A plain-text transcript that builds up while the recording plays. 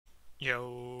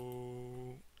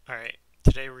Yo. Alright,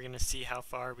 today we're going to see how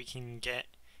far we can get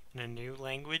in a new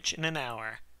language in an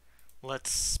hour.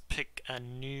 Let's pick a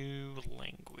new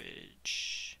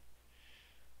language.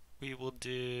 We will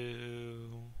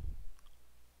do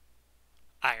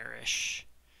Irish,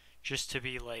 just to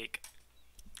be like,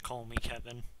 call me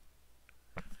Kevin.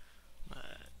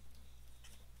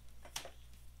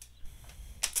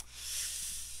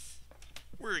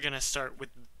 We're going to start with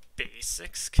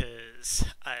basics, because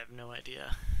I have no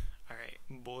idea. Alright,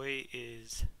 boy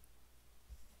is...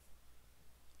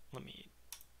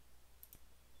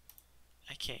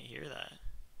 I can't hear that.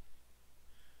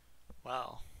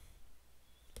 Wow.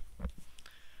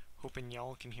 Hoping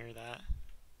y'all can hear that.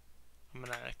 I'm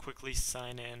gonna quickly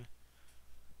sign in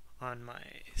on my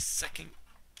second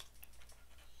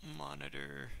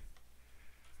monitor.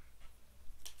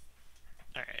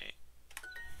 Alright.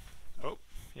 Oh,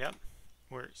 yep.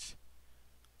 Works.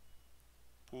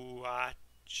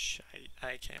 Watch.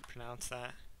 I can't pronounce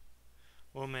that.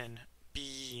 Woman.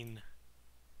 Bean.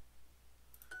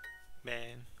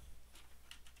 Man.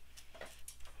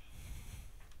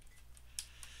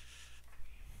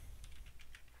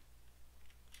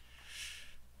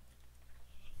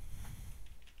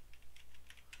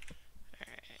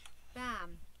 Alright.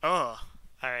 Bam. Oh,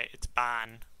 alright, it's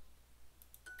ban.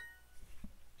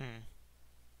 And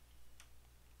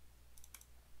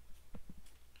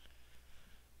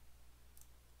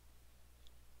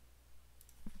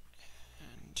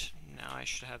now I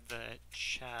should have the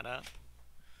chat up.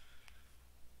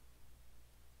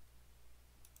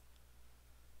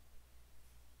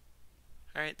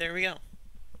 Alright, there we go.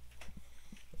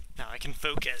 Now I can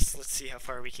focus. Let's see how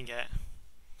far we can get.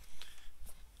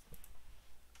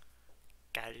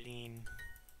 Kalin.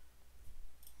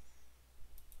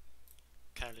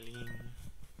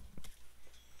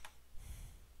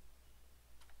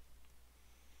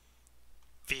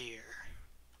 Fear.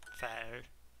 Fire.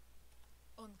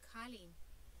 On Colleen.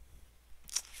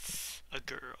 A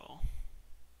girl.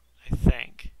 I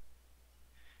think.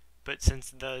 But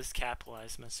since the is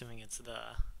capitalized, I'm assuming it's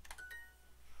the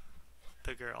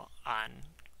girl on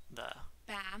the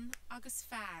Bam agus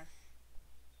fear.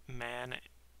 man,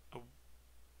 a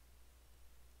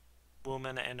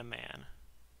woman, and a man.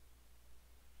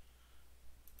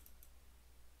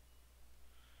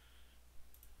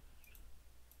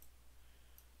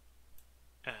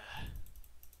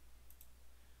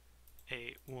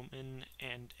 A woman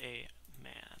and a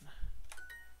man.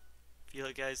 If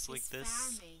you guys like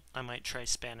this, I might try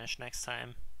Spanish next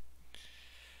time.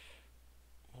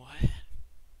 What?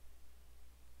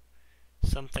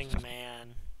 Something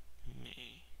man.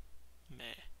 Me.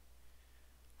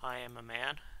 I am a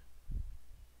man.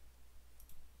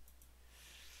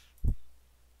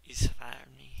 He's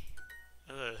fired me.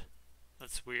 Ugh.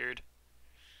 That's weird.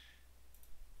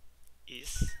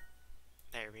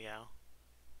 There we go.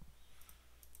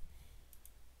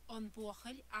 On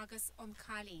Bochel agus on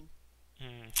Colleen.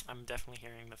 I'm definitely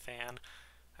hearing the fan.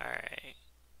 Alright.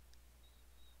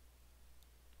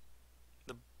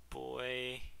 The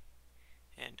boy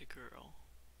and a girl.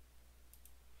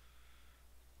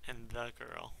 And the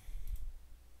girl.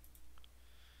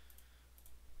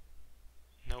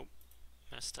 Nope.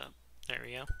 Messed up. There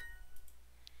we go.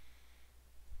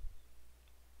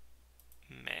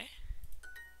 Me.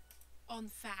 On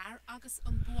fear agus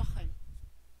on Bochel.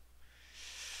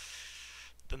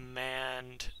 The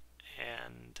man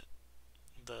and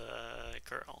the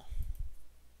girl.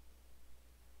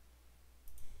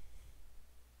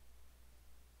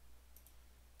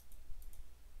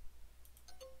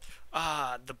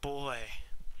 Ah, the boy.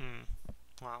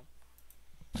 Wow.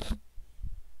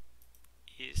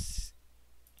 Is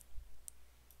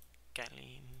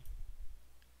Galin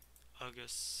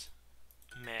August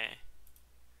Me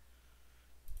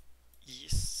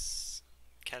Is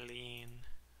Galin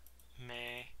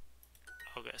Me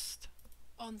August.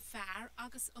 On fear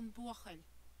agus on Bochel.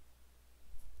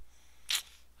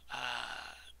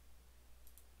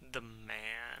 The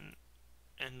man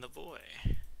and the boy.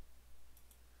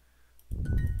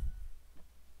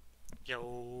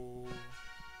 Yo.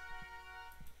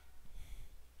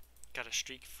 Got a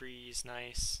streak freeze,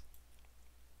 nice.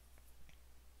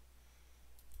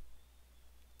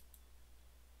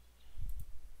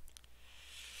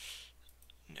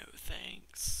 No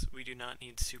thanks. We do not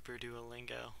need Super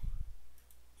Duolingo.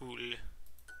 Ul.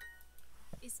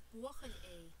 Is Bochel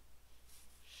a?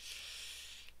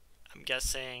 I'm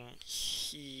guessing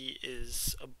he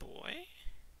is a boy?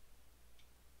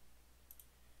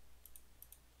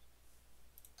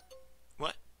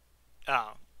 What?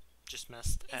 Oh, just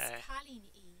missed. Is Colleen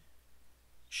e?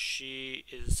 She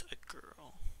is a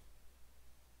girl.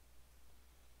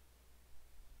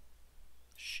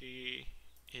 She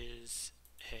is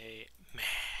a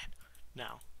man.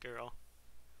 No, girl.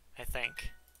 I think.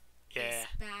 Yeah. Is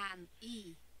ban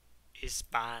e.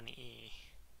 Isbani.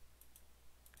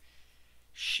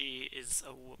 She is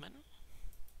a woman.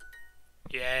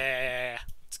 Yeah.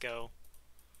 Let's go.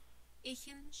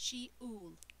 Ichen she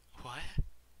ool. What?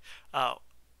 Oh.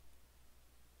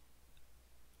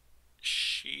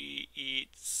 She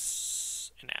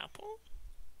eats an apple?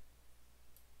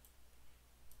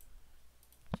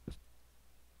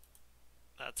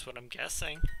 That's what I'm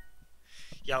guessing.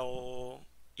 Yo.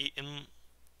 Eaten.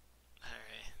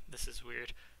 Alright. This is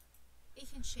weird.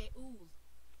 Ichen she ool.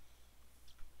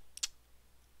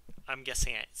 I'm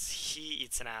guessing he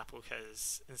eats an apple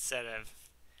because instead of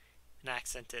an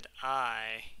accented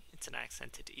I, it's an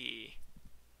accented E.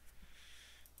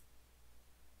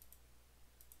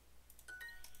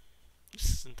 This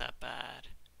isn't that bad.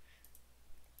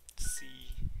 C.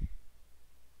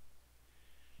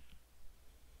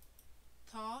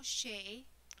 Ta she.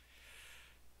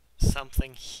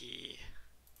 Something he.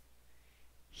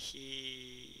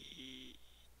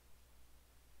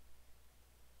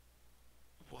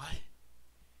 What?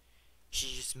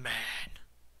 He's man.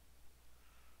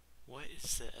 What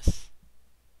is this?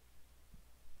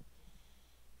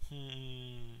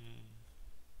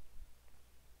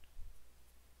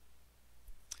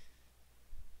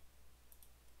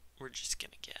 We're just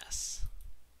gonna guess.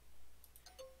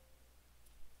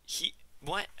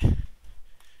 What?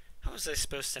 How was I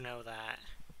supposed to know that?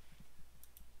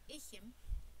 Ichem.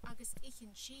 Agus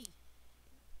ichen she.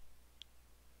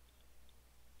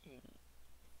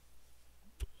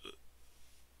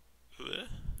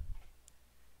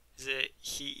 Is it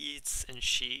he eats and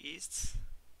she eats?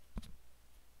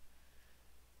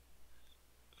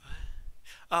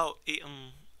 Oh,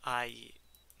 I eat.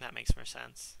 That makes more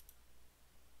sense.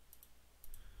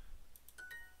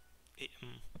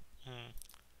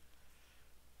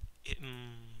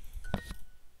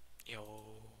 Yo.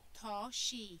 Ta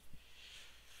she.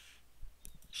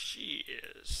 She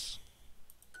is.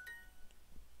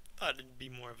 Thought it'd be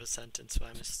more of a sentence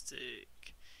by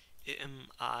mistake.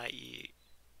 I eat.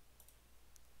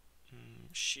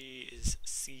 She is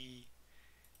C.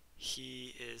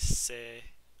 He is Se,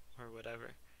 or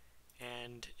whatever.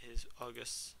 And is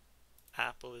August.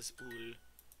 Apple is Ul.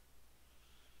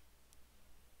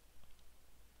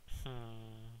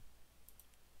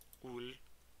 Ul.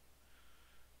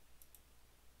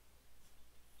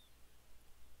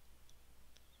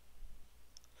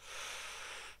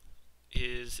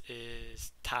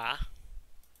 Is Ta.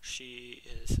 She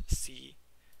is C.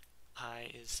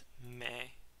 I is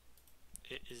Me.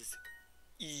 It is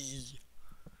E.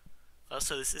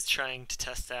 Also, this is trying to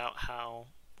test out how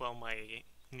well my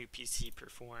new PC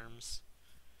performs.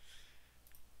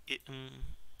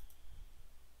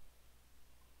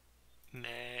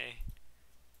 Me.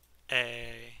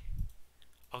 A.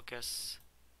 August.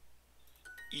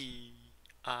 E.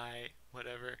 I.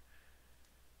 Whatever.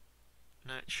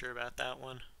 Not sure about that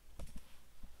one.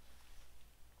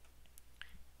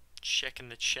 Checking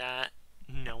the chat.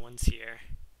 No one's here.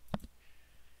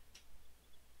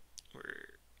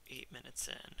 We're 8 minutes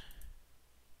in.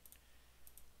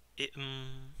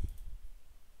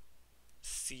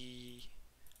 C.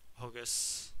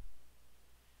 August.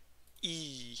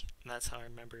 E. And that's how I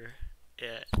remember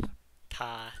it.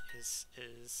 Ta is.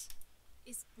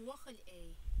 Is bochel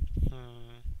e.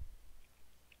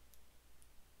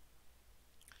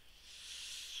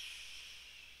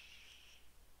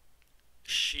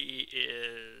 She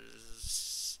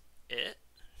is it?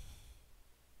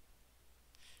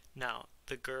 No,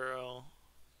 the girl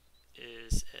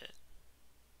is it.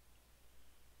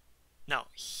 No,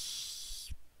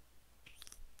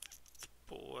 the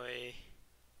boy.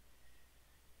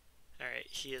 Alright,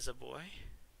 he is a boy.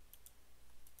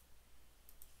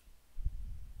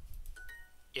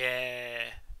 Yeah,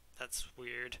 that's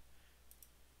weird.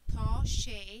 Ta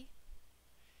she.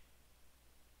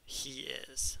 He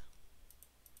is.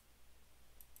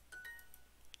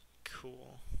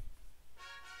 Cool.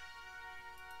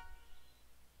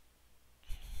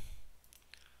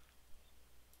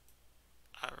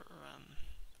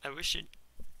 I wish it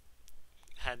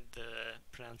had the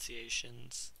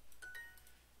pronunciations.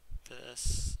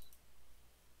 This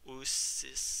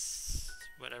Usis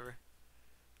whatever.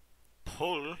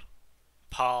 Pull.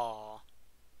 Paul.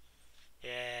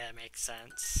 Yeah, makes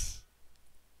sense.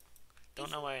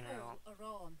 Don't know why now.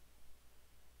 Aran.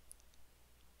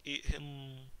 Eat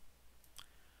him.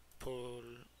 Pull.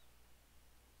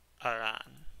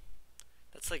 Aran.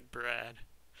 That's like bread.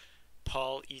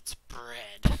 Paul eats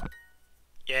bread.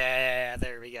 Yeah,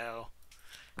 there we go.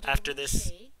 After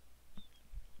this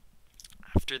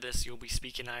after this, you'll be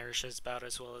speaking Irish as about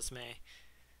as well as me.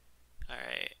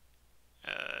 Alright.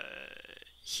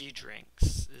 He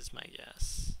drinks, is my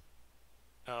guess.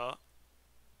 Oh.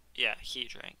 Yeah, he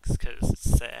drinks, because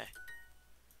it's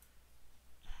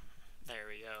there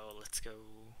we go, let's go.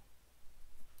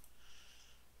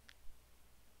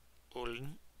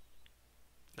 Uln.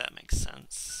 That makes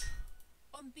sense.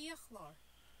 An bíochláir.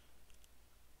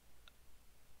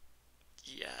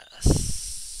 Yes.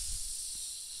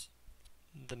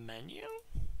 The menu?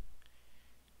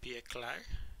 Be a clar.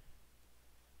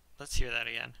 Let's hear that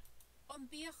again. An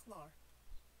bíochláir.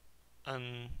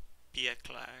 Be a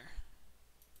clar.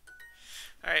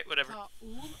 Alright, whatever. Tá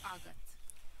úl agat.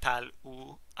 Tal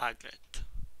u aglet.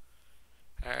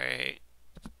 Alright.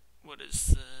 What is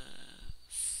this?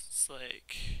 It's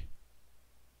like.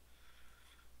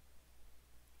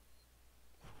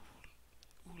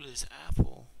 Ool is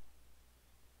apple.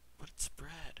 But it's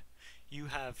bread. You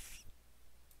have.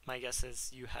 My guess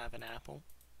is you have an apple.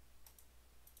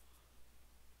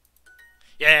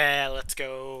 Yeah, let's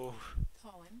go.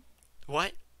 Táim.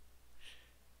 What?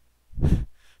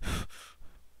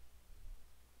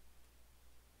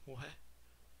 What?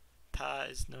 Ta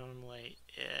is normally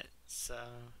it, so.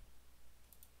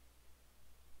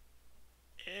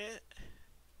 It.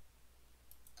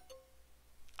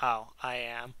 Oh, I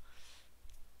am.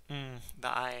 The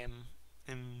I am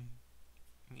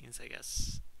means, I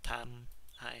guess, tam,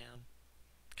 I am.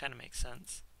 Kind of makes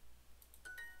sense.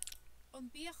 An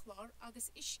bíochláir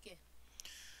agus isce.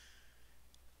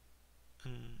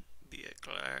 Be a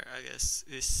clar, I guess,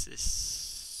 this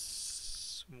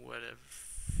is whatever.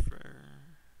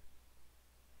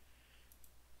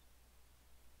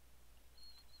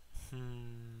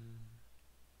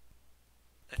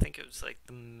 I think it was like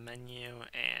the menu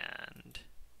and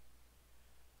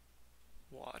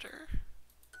water.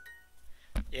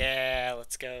 Yeah,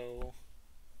 let's go.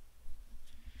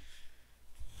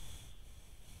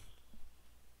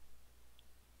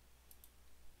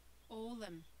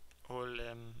 Ólam.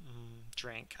 Olim,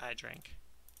 drink. I drink.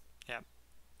 Yep.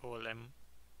 Olim.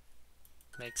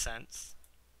 Makes sense.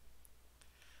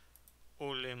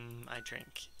 Olim, I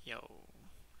drink. Yo.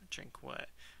 I drink what?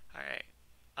 Alright.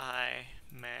 I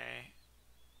may.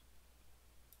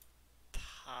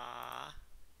 Ta.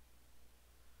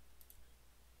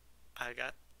 I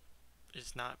got.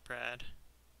 Is not bread.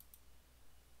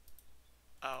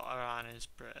 Oh, Aran is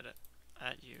bread.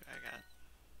 At you, I got.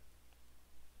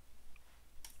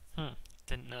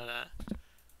 Didn't know that.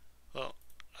 Well,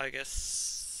 I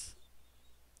guess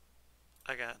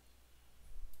I got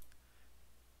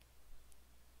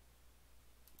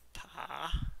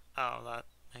ta. Oh, that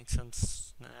makes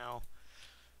sense now.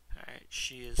 Alright,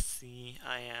 she is the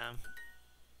I am.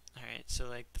 Alright, so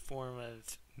like the form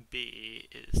of be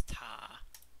is ta.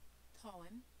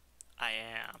 Táim. I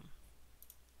am.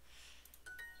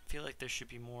 I feel like there should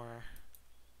be more.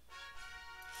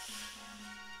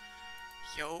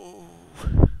 Yo,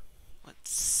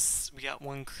 we got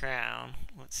one crown.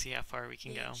 Let's see how far we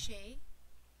can go. sé.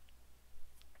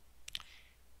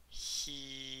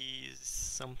 He's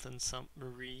something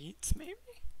reads, maybe?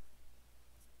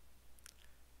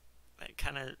 That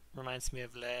kind of reminds me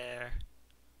of Lair.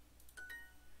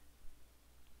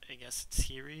 I guess it's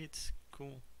he reads.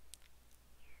 Cool.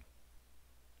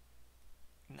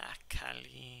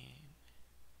 Nakalin.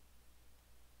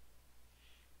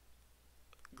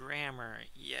 Grammar,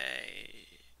 yay.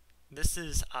 This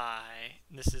is I.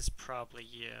 This is probably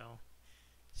you.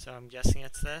 So I'm guessing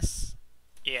it's this?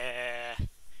 Yeah.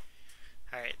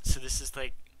 Alright, so this is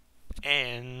like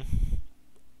N,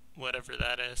 whatever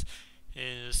that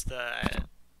is the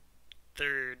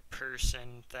third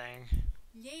person thing.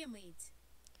 Léimid.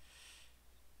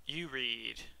 You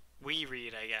read. We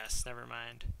read, I guess. Never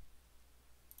mind.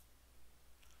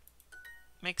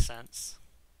 Makes sense.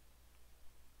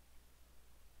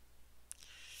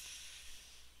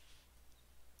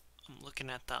 I'm looking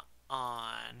at the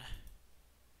on,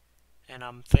 and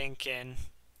I'm thinking,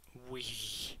 we.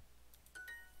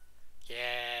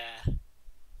 Yeah.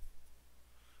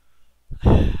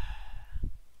 I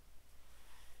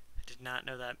did not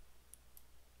know that.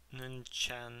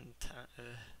 Nunchanta.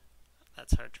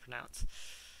 That's hard to pronounce.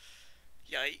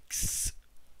 Yikes.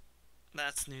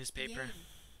 That's newspaper.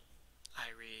 Yay. I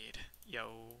read.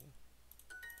 Yo.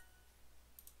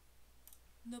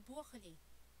 Na buachali.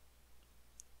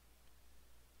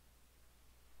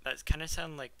 That kind of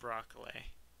sound like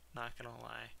broccoli. Not gonna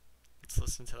lie. Let's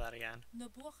listen to that again. Na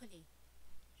buachali.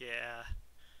 Yeah.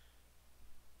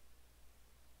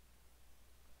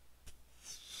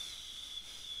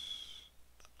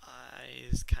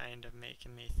 Eyes kind of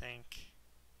making me think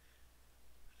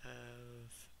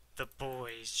of the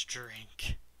boys boys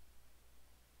drink.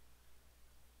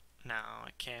 No,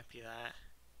 it can't be that.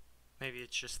 Maybe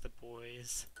it's just the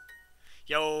boys.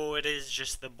 Yo, it is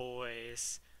just the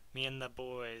boys. Me and the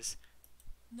boys.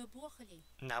 Na buachali.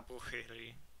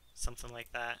 Nabuhiri. Something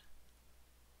like that.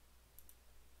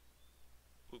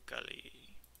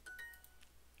 Ukali.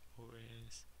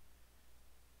 Boys.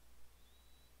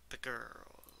 The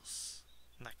girls.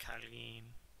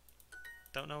 Nakalin.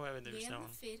 Don't know whether there's no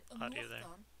audio there.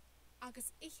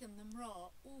 Agus ichin them raw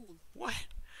all. What?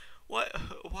 What?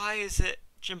 Why is it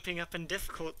jumping up in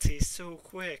difficulty so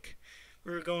quick?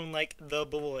 We were going like the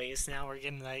boys, now we're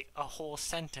getting like a whole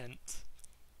sentence.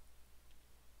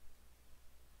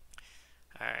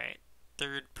 Alright,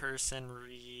 third person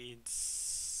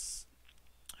reads.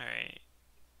 Alright.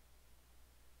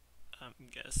 I'm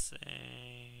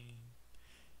guessing.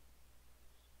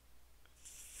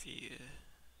 Fear.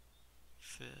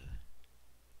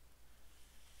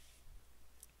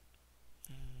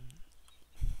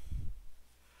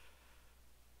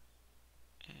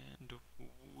 And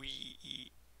we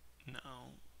eat.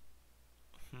 No.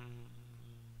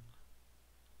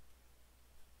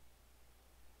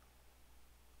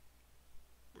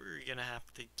 We're gonna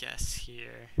have to guess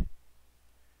here.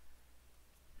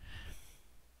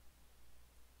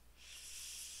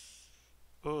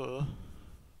 Oh.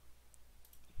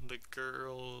 The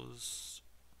girls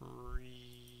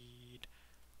read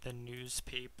the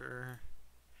newspaper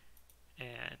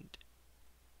and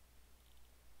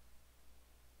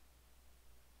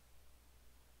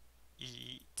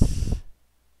eat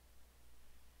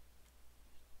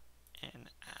an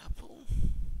apple.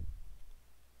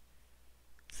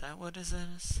 Is that what it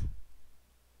is?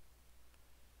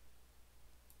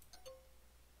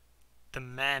 The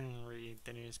men read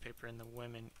the newspaper and the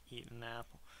women eat an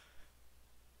apple.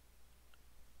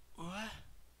 What?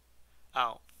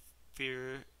 Oh,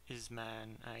 fear is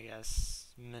man, I guess.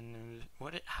 Men.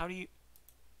 What? How do you?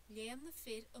 Lean the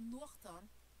fir nuachtan.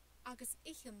 Agus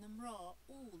ichin them raw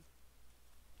all.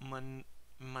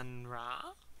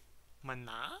 Manra?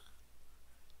 Mana?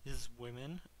 Is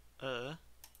women. I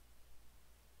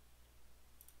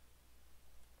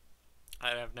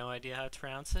have no idea how to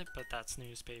pronounce it, but that's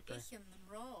newspaper. Ichin them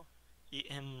raw.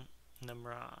 Eatin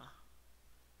namra.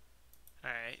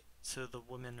 Alright, so the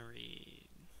women read.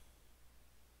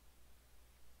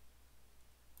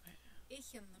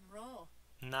 Ichin them raw.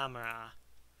 Namra.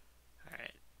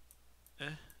 Alright.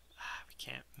 We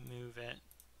can't move it.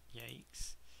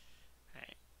 Yikes.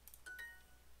 Alright.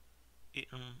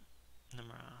 Eatin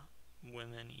namra.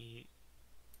 Women eat.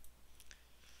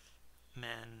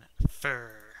 Men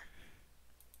fur.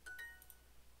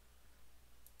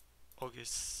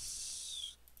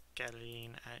 August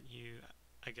Galeen at you.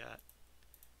 I got.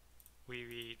 We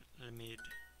read limid.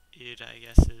 It I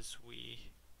guess is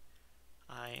we.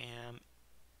 I am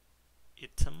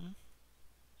item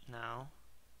now.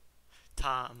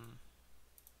 Tom.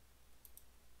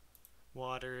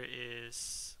 Water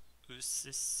is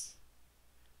usis.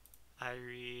 I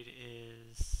read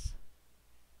is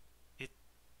it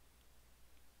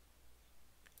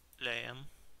lamb.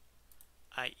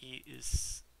 I eat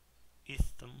is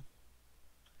itham.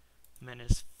 Men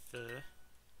is fur.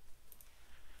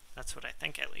 That's what I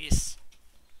think at least.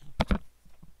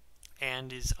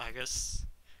 And is August.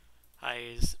 I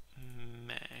is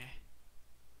me.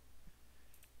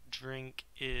 Drink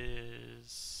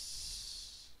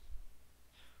is.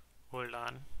 Hold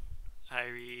on. I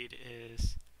read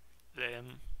is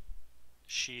them.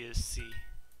 She is C.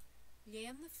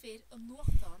 Lean the fir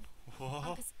nuachtan.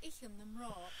 Whoa. Agus ichin them raw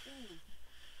all.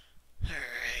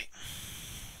 Alright.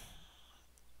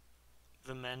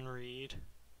 The men read.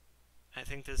 I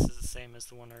think this is the same as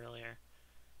the one earlier.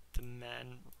 The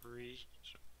men read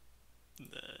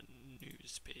the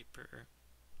newspaper.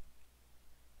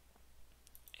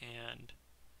 And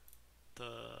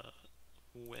the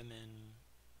women.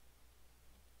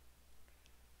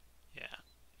 Yeah,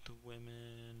 the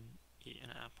women eat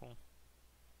an apple.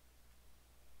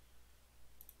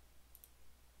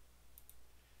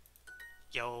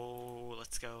 Yo,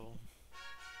 let's go.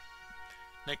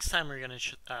 Next time we're gonna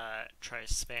try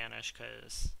Spanish,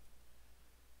 cause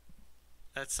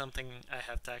that's something I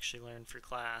have to actually learn for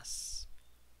class.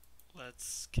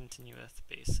 Let's continue with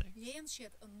basics. Lean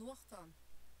shit a nuachtan.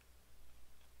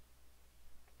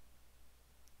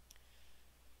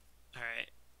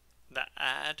 Alright, the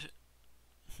ad.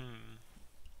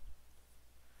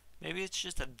 Maybe it's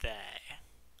just a they.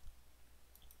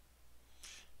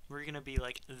 We're gonna be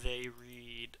like, they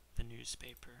read the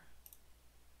newspaper.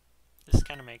 This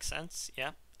kind of makes sense.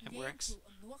 Yep, it works. To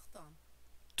a nuachtan.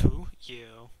 To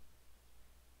you.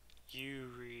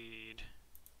 You read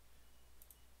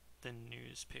the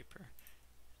newspaper.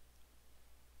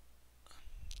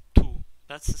 Tu.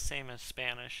 That's the same as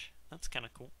Spanish. That's kind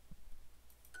of cool.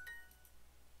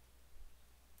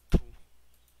 Tu.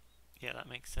 Yeah, that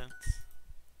makes sense.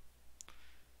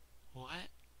 What?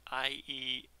 I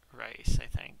eat rice, I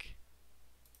think.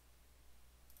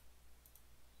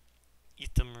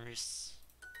 Eat the rice.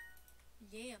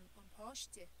 Jen on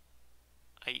pasta.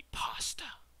 I eat pasta.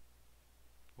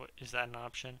 What, is that an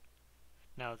option?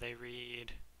 No, they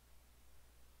read.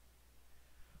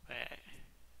 Wait.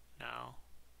 No.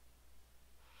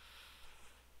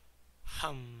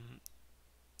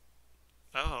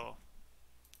 Oh.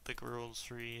 The girls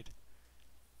read.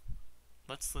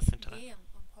 Let's listen to that. Jen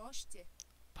on pasta.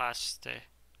 Pasta.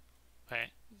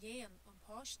 Wait. Jen on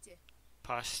pasta.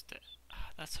 Pasta.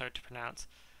 That's hard to pronounce.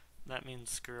 That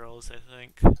means girls, I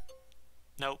think.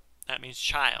 Nope. That means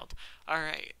child.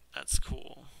 Alright. That's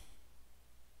cool.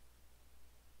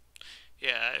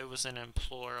 Yeah, it was in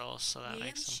plural, so that Jen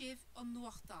makes sense. shiv on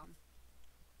nuachtan.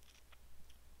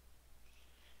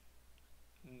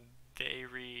 They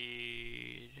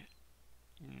read.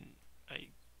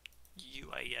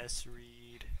 UIS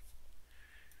read.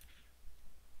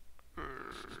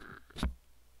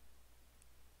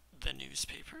 The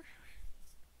newspaper?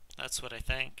 That's what I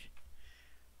think.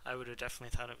 I would have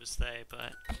definitely thought it was they,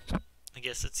 but I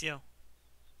guess it's you.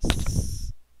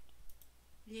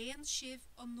 Jen shiv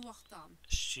on nuachtan.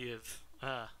 Shiv.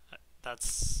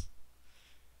 That's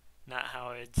not how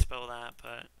I'd spell that,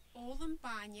 but. Olem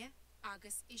banje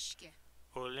agus iske.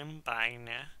 Olim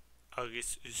baine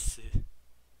agus usse.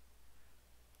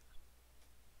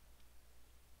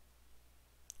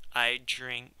 I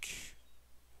drink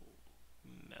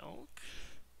milk.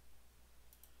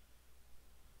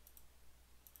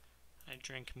 I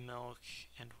drink milk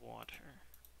and water.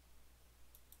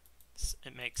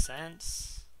 It makes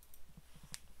sense.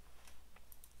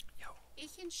 Yo.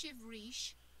 Ichen shiv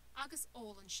rish agus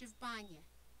olen shiv banje.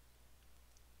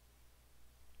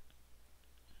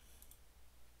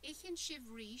 Ichen shiv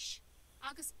rish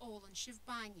agus olen shiv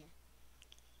banje.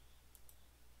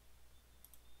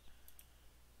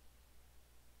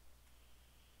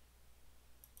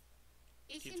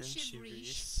 Ichen shiv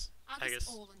rish agus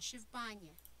olen shiv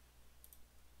banje.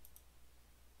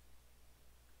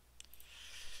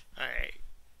 Alright.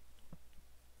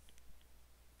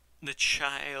 The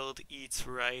child eats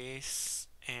rice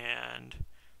and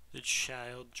the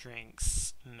child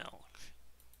drinks milk.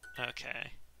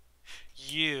 Okay.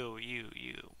 You,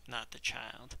 not the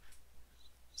child.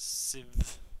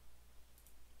 Siv.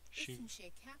 Ichen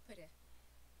she kapere.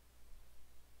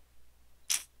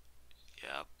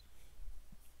 Yep.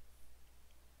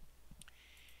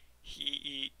 He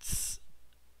eats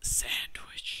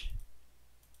sandwich.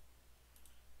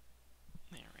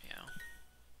 There we go.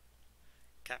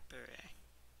 Capere.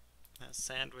 That's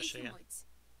sandwich again. Ichemoit.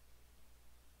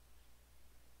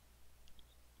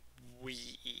 We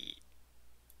eat.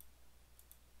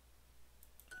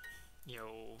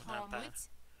 Yo, not bad. Támuid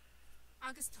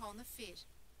agus tána fir.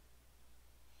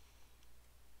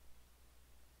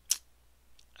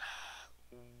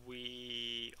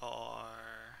 We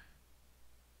are.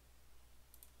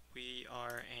 We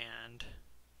are and.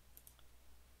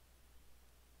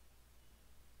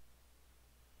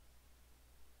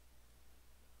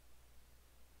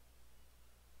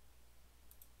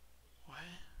 What?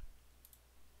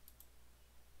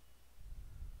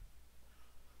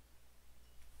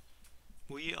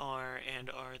 We are and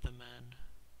are the men.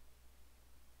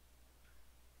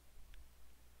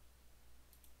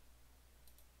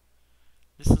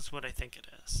 This is what I think it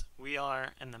is. We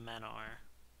are and the men are.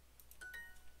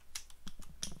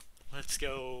 Let's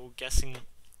go. Guessing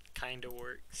kinda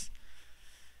works.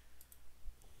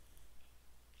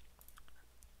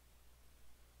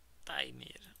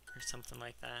 Daimir or something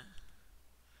like that.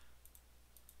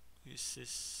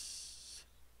 Usis.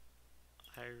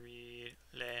 I read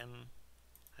lem.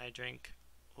 I drink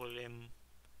olim.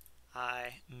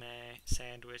 I me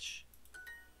sandwich.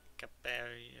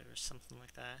 Caperi or something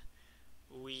like that.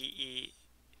 We eat.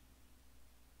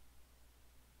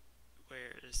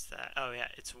 Where is that? Oh yeah,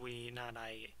 it's we, not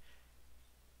I.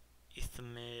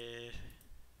 Ithamid.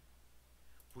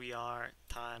 We are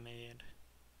tamid.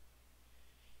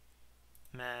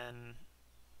 Man.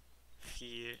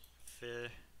 Fi.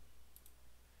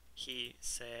 He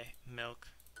say milk.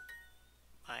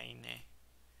 Eine.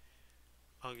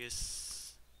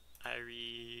 August. I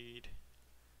read.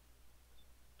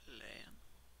 Lamb.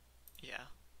 Yeah.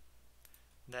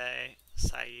 They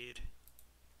said.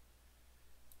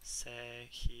 Say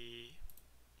he.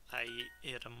 I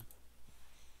eat him.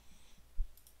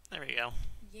 There we go.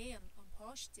 Jen on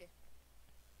pasta.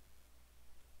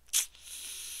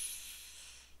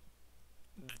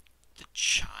 The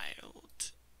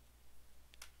child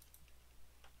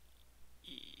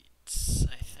eats,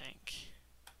 I think.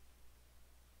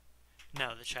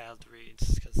 No, the child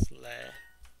reads, because le.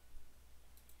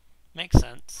 Makes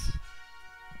sense.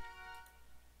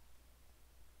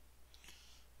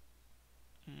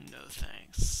 No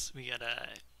thanks. We gotta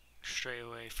stray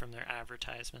away from their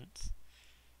advertisements.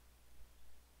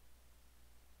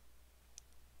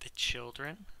 The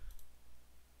children?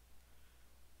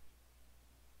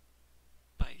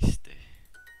 Beiste.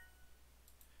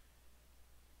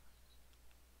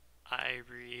 I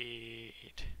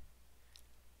read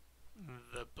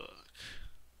the book.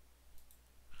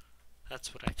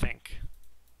 That's what I think.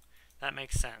 That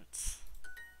makes sense.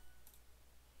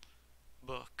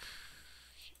 Book.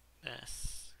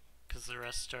 Yes. Because the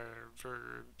rest are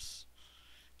verbs.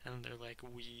 And they're like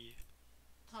we.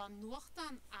 Tá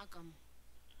nuachtan agam.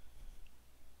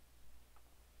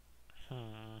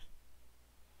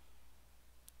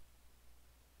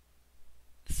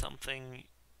 Something.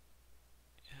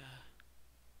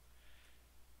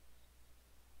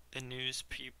 The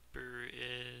newspaper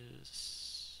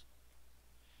is.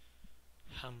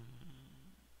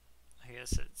 I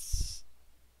guess it's.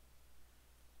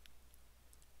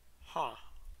 Huh.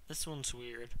 This one's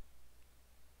weird.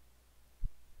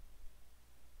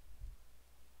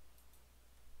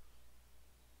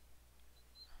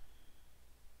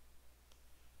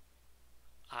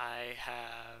 I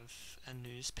have a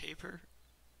newspaper.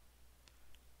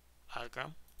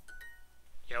 Agam.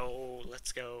 Yo,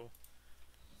 let's go.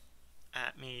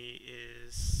 At me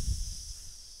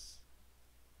is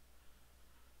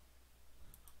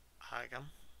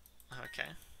Agam. Okay,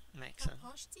 makes Tá sense.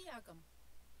 páistí agam.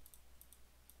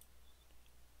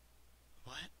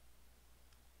 What?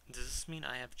 Does this mean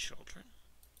I have children?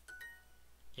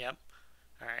 Yep.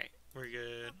 Alright, we're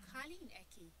good. Tá chalín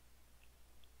eki.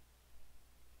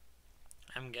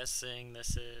 I'm guessing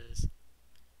this is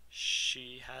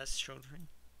she has children?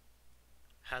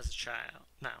 Has a child.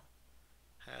 No.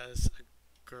 Has a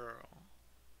girl.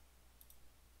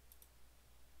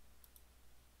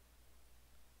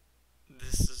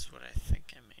 This is what I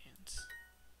think it means.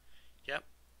 Yep.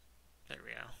 There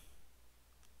we go.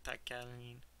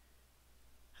 Takalin.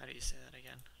 How do you say that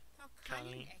again? Tá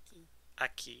chalín Chalín. eki.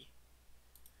 Aki.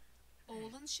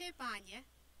 Ólan sé baine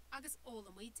agus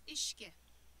ólamid iske.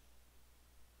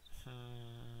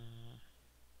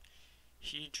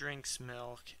 He drinks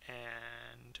milk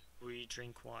and we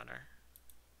drink water.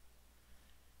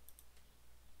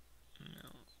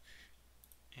 Milk.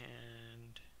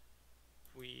 And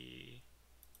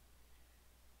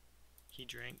he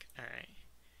drink. Alright.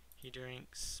 He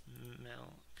drinks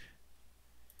milk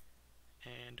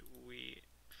and we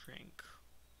drink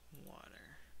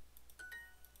water.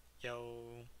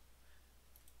 Yo.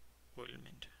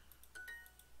 Woodland.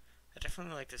 I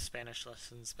definitely like the Spanish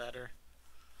lessons better.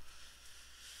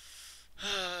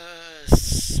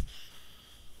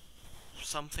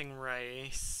 Something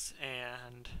rice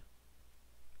and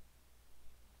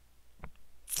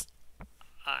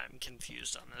I'm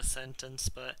confused on this sentence,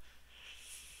 but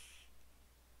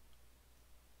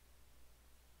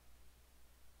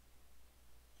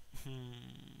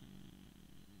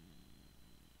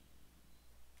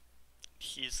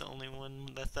he's the only one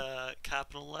with a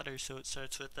capital letter, so it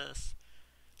starts with this.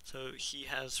 So he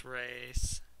has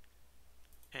rice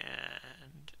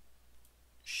and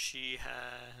she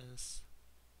has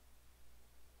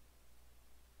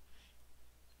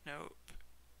nope.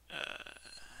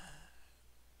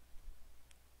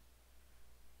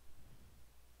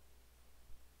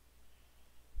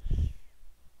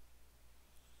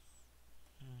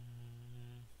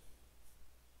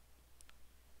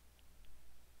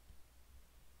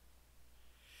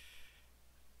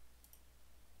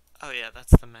 Oh yeah,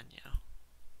 that's the menu.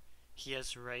 He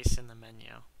has rice in the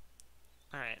menu.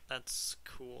 Alright, that's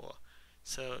cool.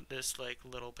 So this like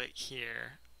little bit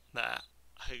here that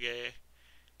Hage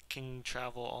can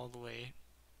travel all the way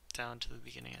down to the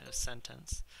beginning of the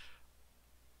sentence.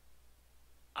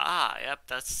 Ah, yep,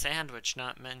 that's sandwich,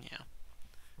 not menu.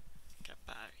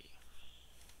 Kapari.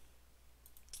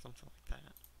 Something like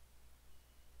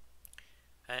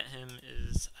that. At him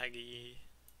is Agi.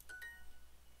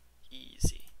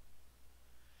 Easy.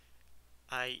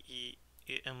 I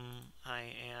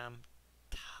am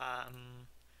tan.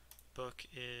 Book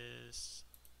is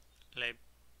le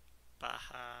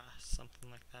baja, something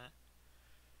like that.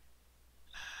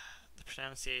 The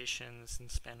pronunciations in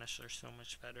Spanish are so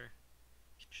much better.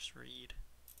 You can just read.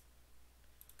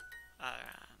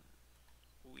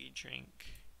 We drink.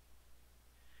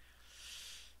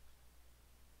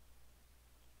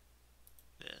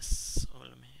 This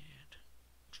Olamid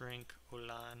drink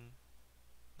ulan.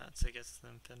 That's, I guess, the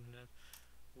infinitive.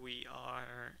 We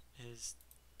are is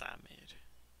tamir.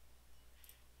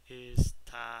 Is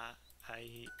ta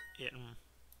I itm.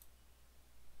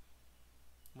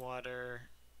 Water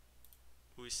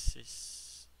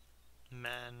usis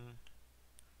men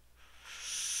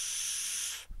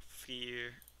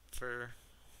fear for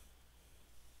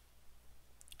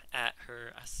at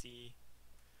her asi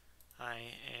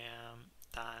I am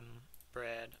tam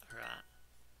bread rat.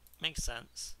 Makes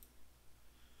sense.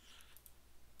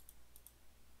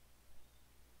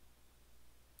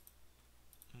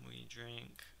 We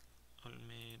drink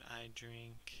ulmid I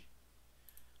drink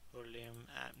ulim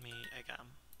at me agam.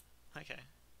 Okay.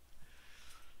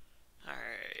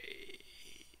 Alright.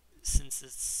 Since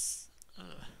it's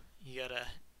you gotta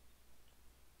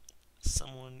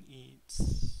someone eats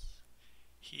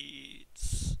he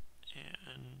eats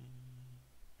and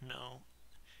no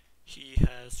he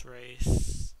has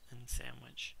rice and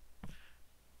sandwich.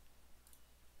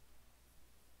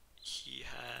 He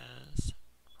has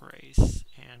rice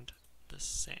and the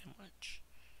sandwich.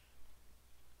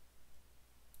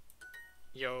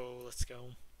 Yo, let's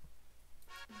go.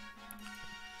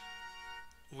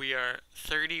 We are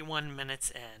 31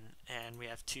 minutes in and we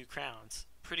have 2 crowns.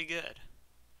 Pretty good.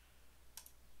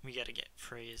 We gotta get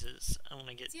phrases. I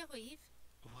wanna get. Diarif,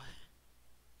 What?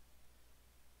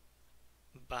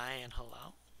 Bye and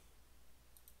hello?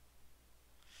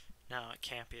 No, it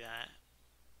can't be that.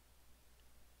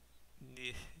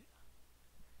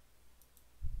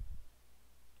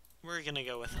 We're gonna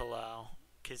go with hello,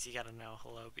 because you gotta know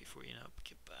hello before you know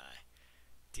goodbye.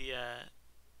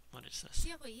 What is this?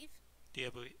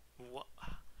 diarif, What?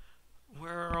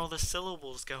 Where are all the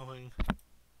syllables going?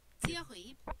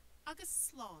 diarib,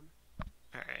 agus slán.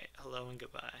 Alright, hello and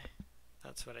goodbye.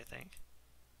 That's what I think.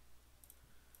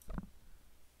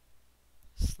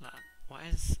 Slap. Why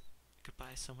is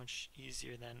goodbye so much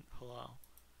easier than hello?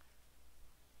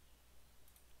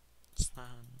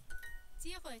 Slan.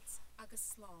 Diarit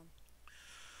agus slán.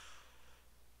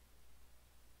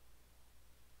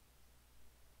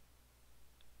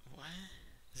 What?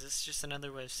 Is this just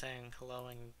another way of saying hello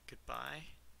and goodbye?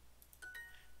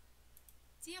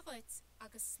 Diarit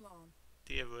agus slán.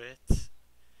 Diabwit.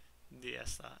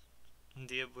 Diasla.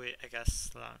 Diabwit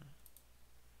agaslan.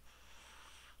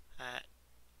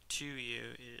 To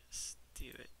you is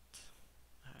diabwit.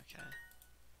 Okay.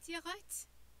 Diarit.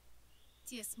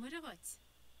 Dias mudarit.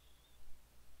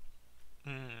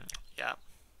 Yeah.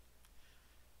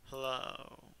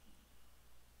 Hello.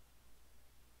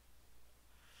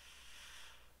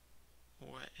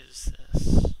 What is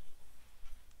this?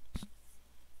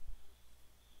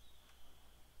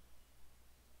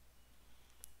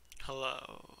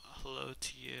 Hello. Hello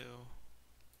to you.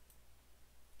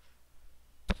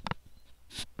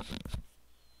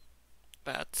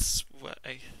 That's what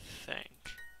I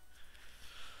think.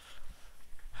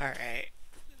 Alright.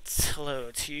 It's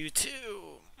hello to you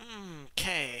too.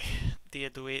 Okay. Dia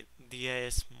duit, dia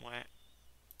es moi.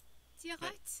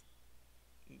 Diarit.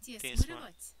 Dias Dias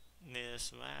mudarit.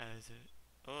 This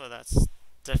oh, that's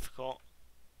difficult.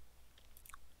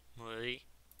 Muri.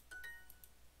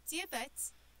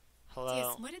 Diabet. Hello.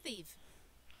 Dias mudadiv.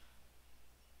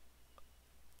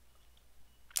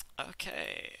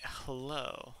 Okay.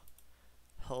 Hello.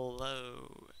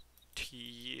 Hello to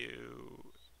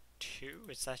you too.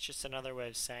 Is that just another way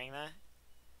of saying that?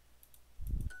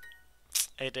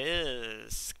 It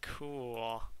is.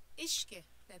 Cool. Ishke,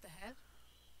 lebehel.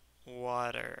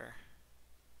 Water.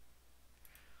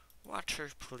 Water,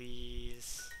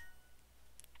 please.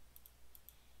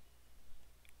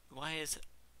 Why is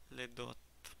le dot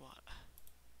what?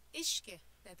 Ishke,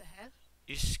 lebehel.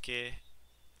 Iske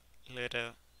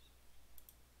little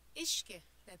Ishke,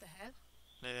 lebehel.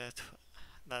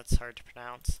 that's hard to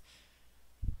pronounce.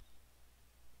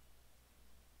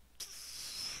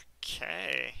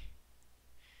 Okay.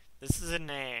 This is a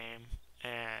name,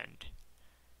 and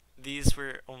these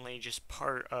were only just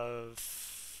part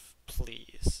of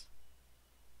please.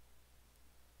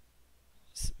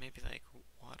 So maybe like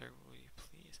water, will you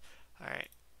please? Alright,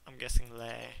 I'm guessing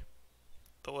lay.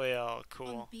 The whale,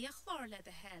 cool. Biachlor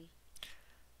lebehel.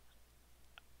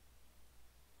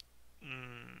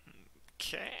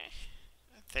 Okay.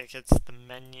 I think it's the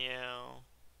menu.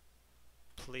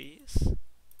 Please.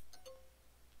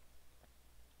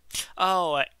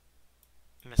 Oh, I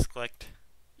misclicked.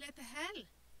 Lebehel.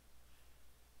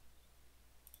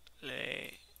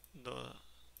 Le do.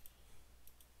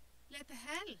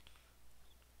 Lebehel.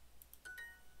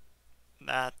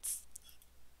 That's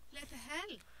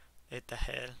Lebehel. it. The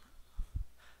hell.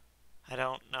 I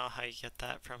don't know how you get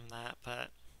that from that,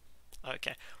 but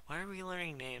Okay, why are we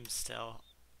learning names still?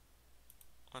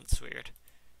 That's weird.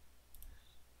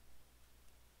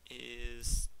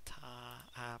 Is ta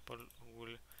apple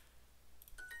ul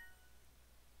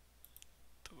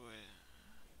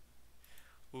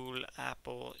ul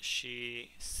apple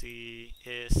she si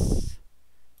is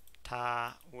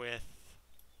ta with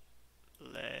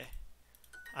le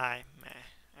I me.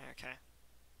 Okay.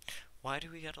 Why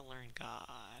do we gotta learn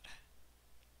God?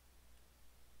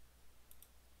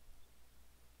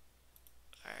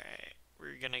 Alright,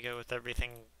 we're gonna go with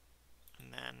everything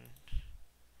and then.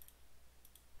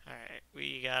 Alright,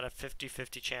 we got a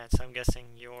 50-50 chance. I'm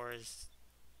guessing yours.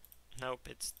 Nope,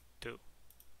 it's two.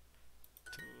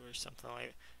 Two or something like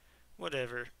that.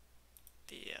 Whatever.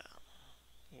 The,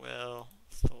 well,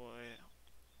 thoy,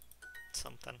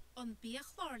 something. An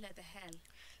bíochláir le de hell.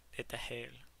 Dit de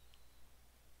hel.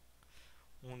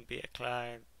 Won't be a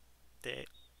cloud. De,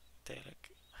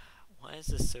 why is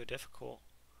this so difficult?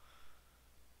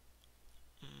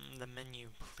 The menu,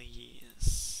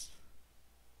 please.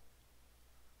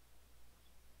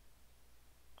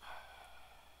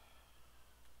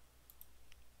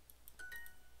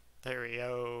 There we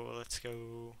go. Let's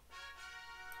go.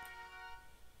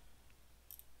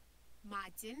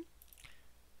 Maidin.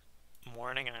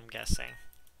 Morning, I'm guessing.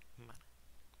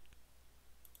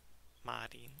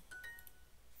 Marin.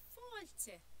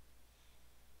 Fáilte.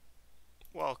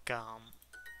 Welcome.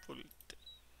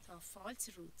 Tá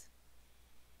fáilte rút.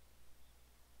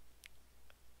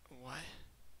 What?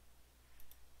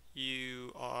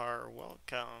 You are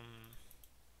welcome.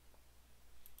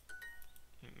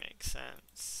 Makes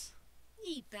sense.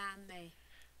 Ní ban me.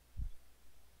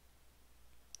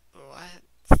 What?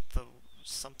 The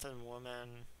something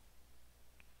woman.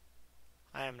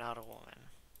 I am not a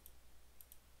woman.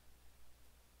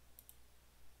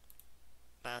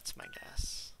 That's my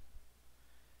guess.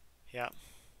 Yep.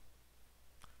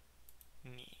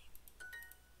 Me.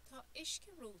 Tá isce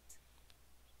rút.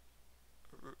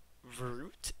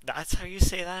 Root? That's how you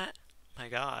say that? My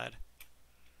god.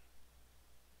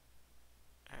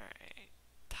 Alright.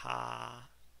 Ta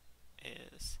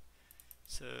is.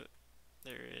 So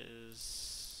there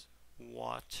is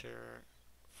water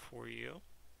for you.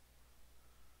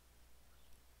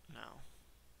 No.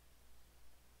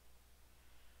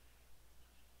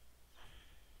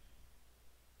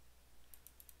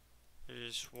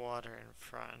 There's water in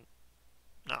front.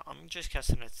 No, I'm just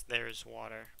guessing it's there's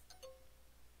water.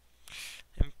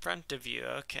 In front of you,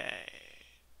 okay.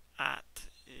 At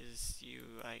is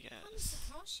you, I guess.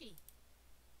 Tá sí.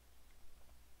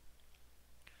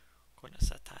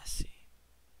 Konasatasi.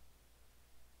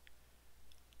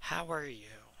 How are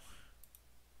you?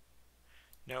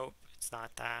 Nope, it's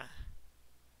not that.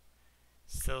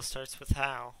 Still starts with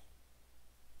how.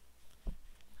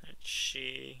 And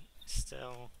she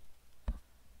still.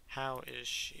 How is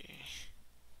she?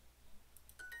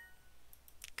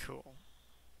 Cool.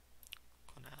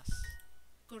 Konas.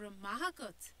 Gur an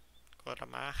maithagat.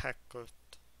 Goramahakut.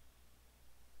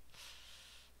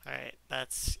 Alright,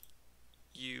 that's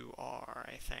you are,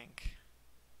 I think.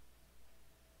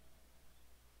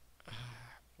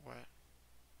 What?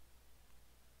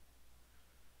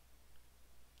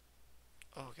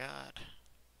 Oh god.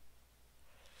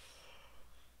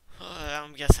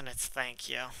 I'm guessing it's thank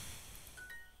you.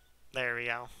 There we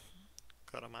go.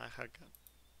 Goramahakut.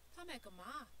 Tá me go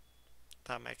má.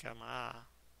 Tamekama.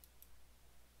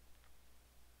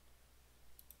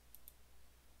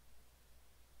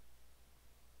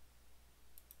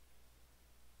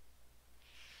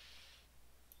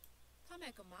 Tá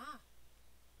me go má.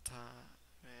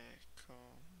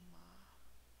 Tamekoma.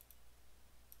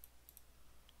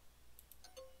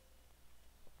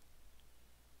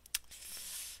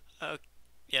 Oh,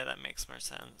 yeah, that makes more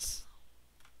sense.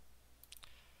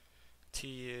 To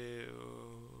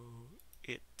you,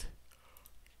 it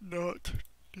not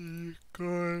the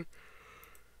good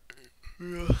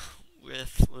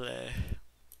with le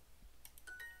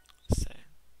say.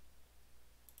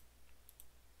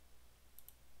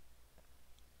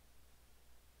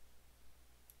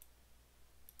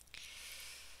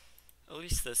 At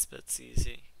least this bit's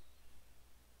easy.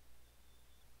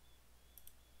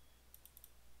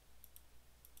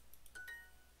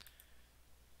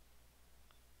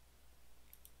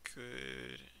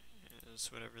 Good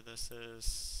is whatever this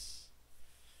is.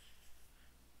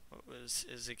 What was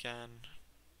is again?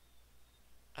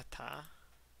 Ata.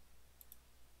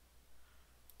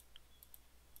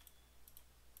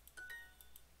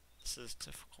 This is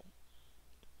difficult.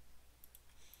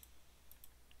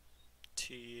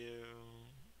 To you,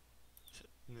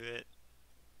 that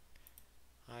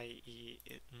I eat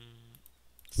it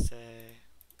say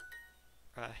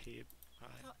Rahib.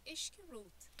 Tá isce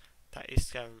rút. Tá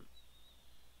isca.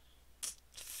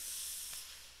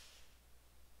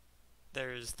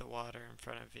 There's the water in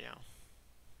front of you.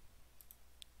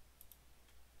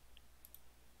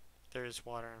 There's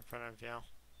water in front of you,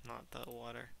 not the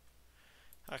water.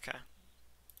 Okay.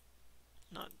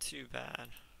 Not too bad.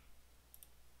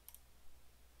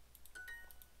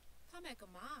 Tá me go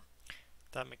má.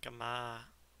 That make a ma.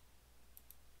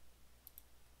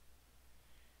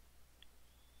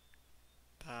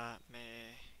 That me.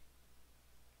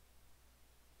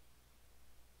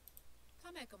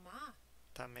 Tá me go má.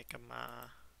 That make a ma.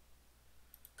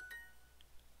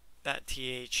 That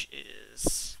th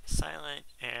is silent,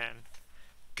 and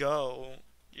go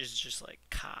is just like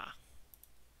ka.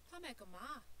 Tá me go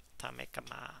má. That make a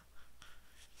ma.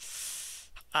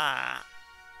 Ah,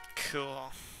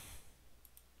 cool.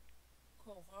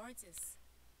 Cohortes.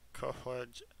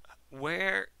 Cohort.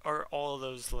 Where are all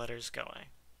those letters going?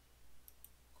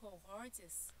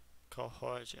 Cohortes.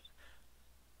 Cohort.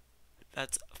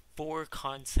 That's 4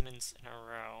 consonants in a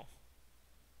row.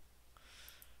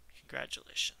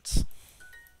 Congratulations.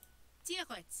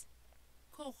 Diaret.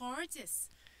 Cohortes.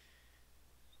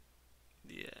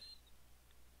 Yeah.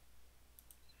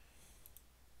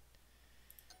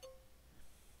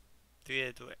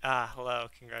 Ah, hello.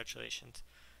 Congratulations.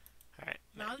 Alright.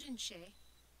 Loudon sé.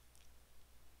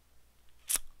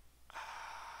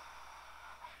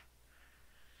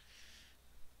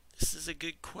 This is a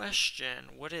good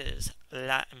question. What is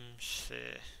Latin?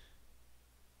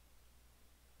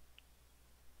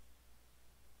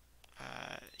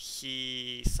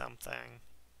 He something.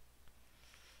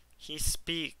 He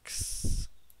speaks.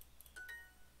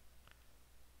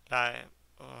 Like,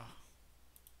 oh,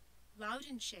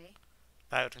 Loudon sé.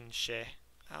 Loudon she.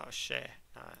 Oh, she,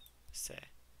 not say.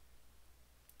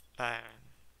 Loudon.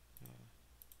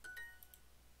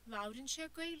 Loudon sé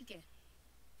gaelge.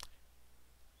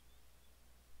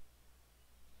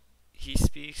 He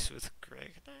speaks with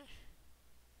Greg.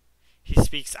 He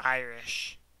speaks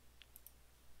Irish.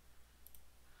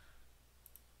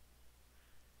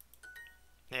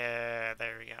 Yeah,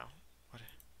 there we go. What?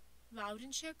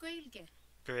 Loudon sé gaelge.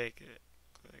 Greg.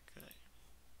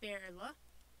 Berla.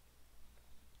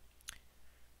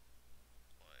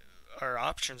 Our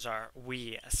options are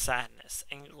we, sadness,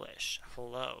 English,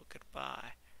 hello,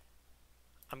 goodbye.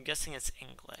 I'm guessing it's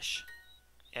English.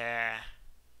 Yeah.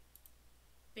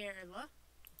 Berla.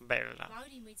 Berla.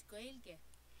 Loudon muid gaelge.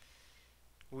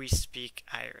 We speak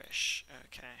Irish.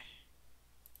 Okay.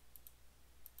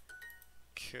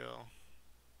 Cool.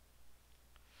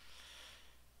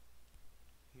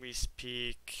 We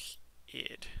speak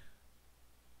id.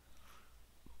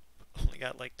 Only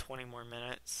got like 20 more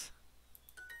minutes.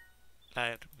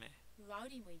 Loudon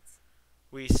muid.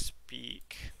 We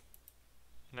speak.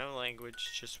 No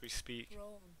language, just we speak.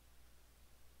 Brown.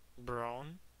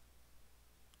 Brown.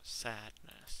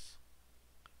 Sadness.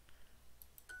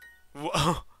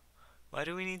 Whoa! Why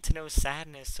do we need to know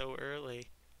sadness so early?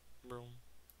 Brown.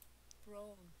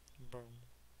 Brown. Brown.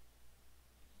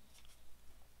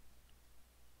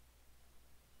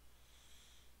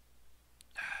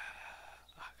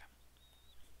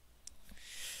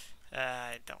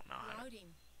 I don't know how.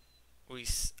 Loudon.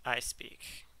 I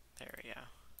speak. There we go.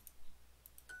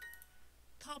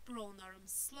 Tá brown arm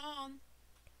slán.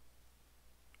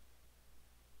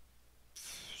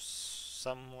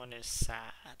 Someone is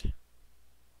sad.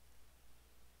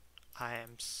 I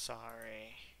am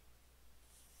sorry.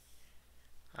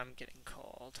 I'm getting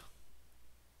cold.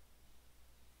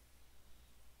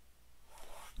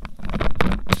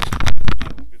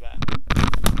 I will be back.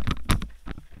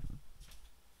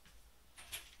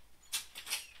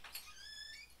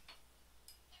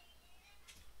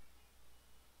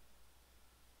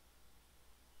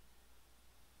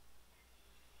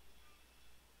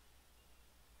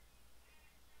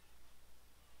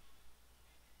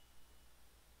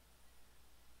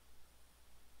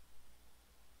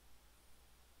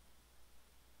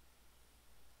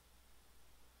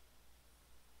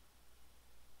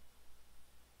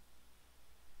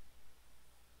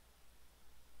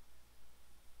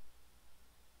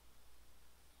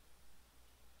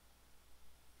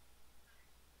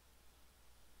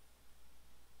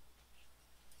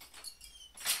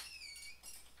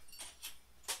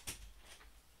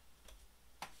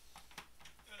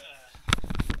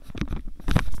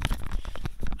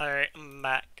 Alright, I'm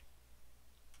back.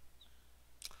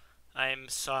 I'm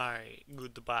sorry.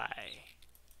 Goodbye.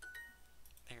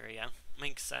 There we go.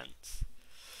 Makes sense.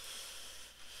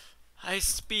 I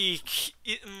speak.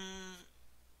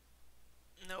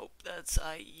 Nope, that's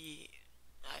I eat.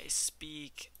 I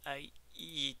speak. I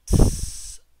eat.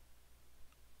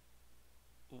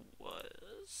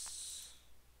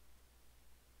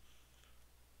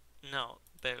 No,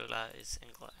 Berla is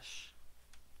English.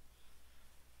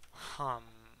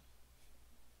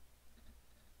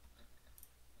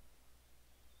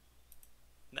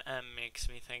 The M makes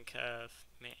me think of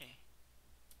me.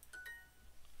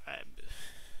 Rab.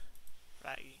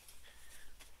 Raggy.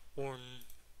 Orn.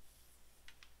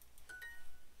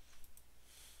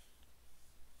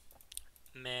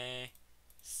 Me.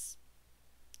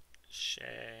 She.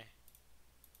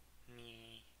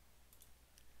 Ni.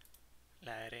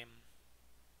 Larim.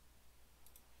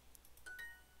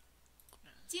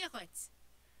 Diagait.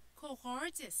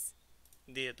 Coarse.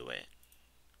 Diedwe.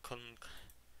 Con.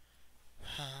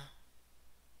 Huh?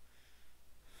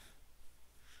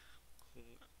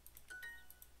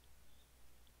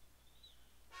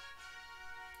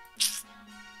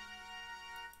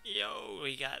 Yo,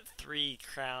 we got 3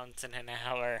 crowns in an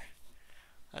hour.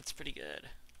 That's pretty good.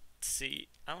 Let's see.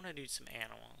 I want to do some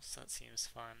animals. That seems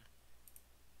fun.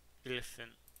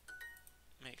 Elephant.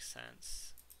 Makes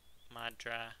sense.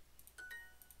 Madra.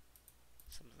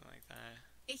 Something like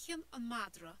that. Ichem an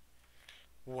madra.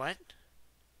 What?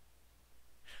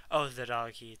 Oh, the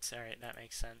dog eats. Alright, that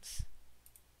makes sense.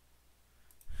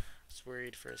 I was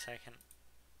worried for a second.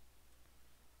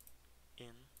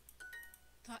 In.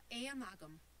 Ta an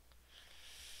agam.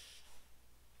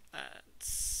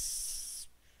 That's...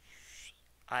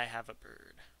 I have a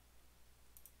bird.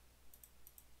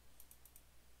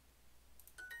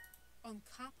 An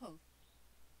capel.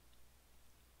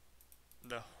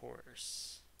 The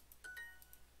horse.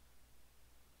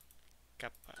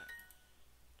 Kappa.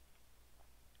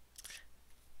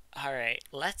 Alright,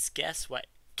 let's guess what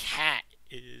cat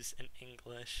is in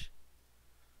English.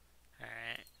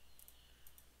 Alright.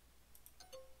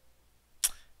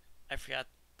 I forgot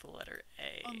the letter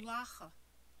A. An lacha.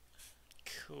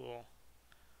 Cool.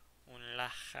 Un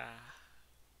lacha.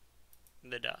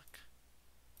 The duck.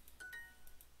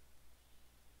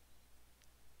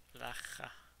 Lacha.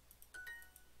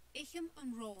 Ichem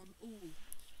an roan oel.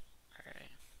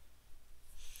 Alright.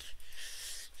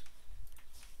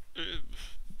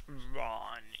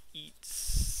 Ron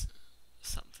eats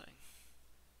something.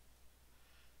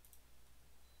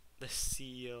 The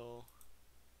seal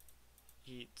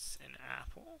eats an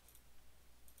apple.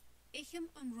 Ichem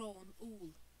an roan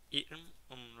oel. Eaten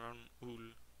ron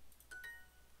ul.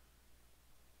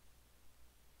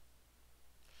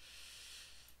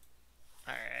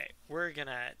 Alright, we're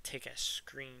gonna take a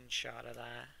screenshot of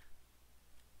that.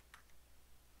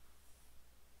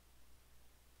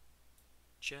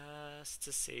 Just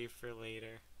to save for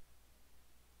later.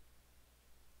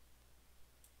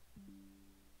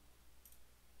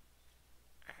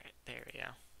 Alright, there we go.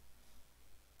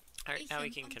 Alright, now we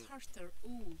can... tartar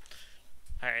oel.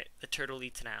 Alright, the turtle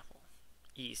eats an apple.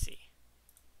 Easy.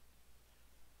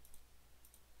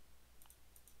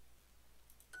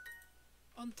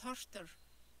 An tartar.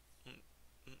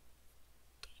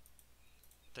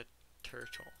 The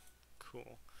turtle.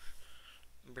 Cool.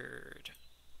 Bird.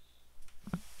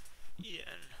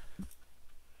 Ian.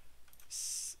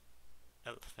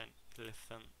 Elephant.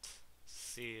 Elephant.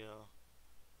 Seal.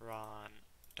 Ron.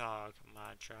 Dog.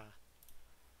 Madra.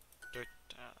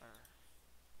 Turtar.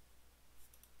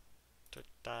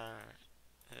 Turtar.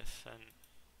 Elephant.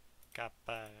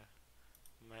 Kappa.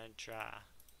 Madra.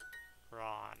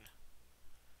 Ron.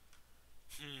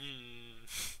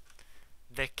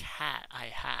 The cat I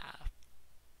have.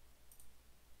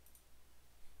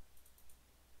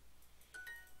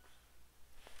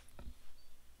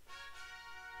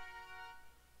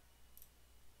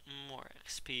 More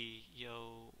XP.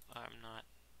 Yo, I'm not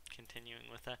continuing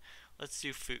with that. Let's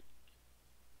do food.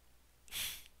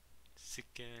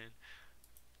 Chicken.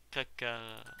 Kaka.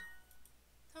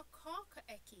 Ta kaka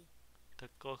eki.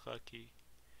 Takokaki.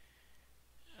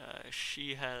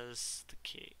 She has the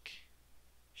cake.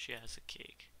 She has a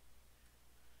cake.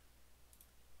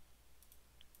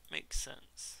 Makes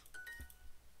sense.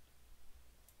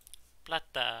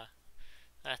 Plata.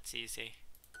 That's easy.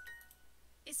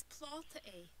 Is plata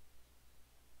e.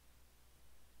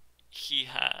 He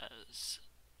has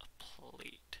a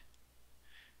plate.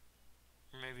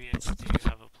 Maybe it's do you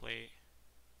have a plate?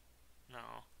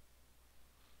 No.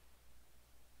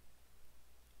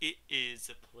 It is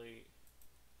a plate.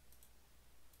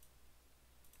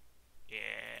 Yeah.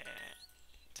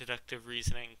 Deductive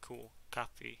reasoning, cool.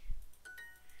 Coffee.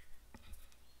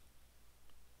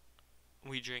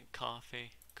 We drink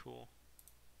coffee, cool.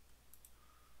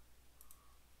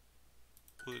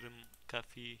 Udum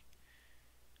coffee.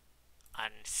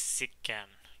 And chicken.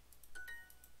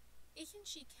 Ichem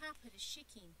she capet is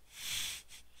shikin.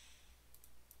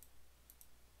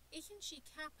 Ichem she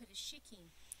capet is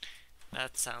shikin.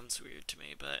 That sounds weird to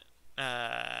me, but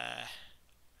Uh,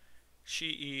 she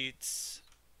eats.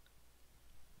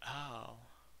 Oh.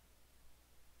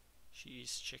 She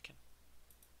eats chicken.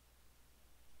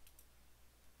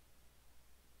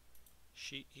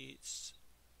 She eats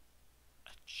a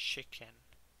chicken.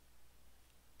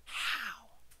 How?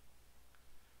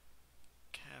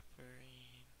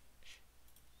 Caperine.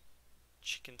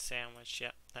 Chicken sandwich.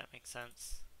 Yep, that makes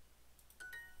sense.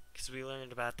 Because we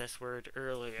learned about this word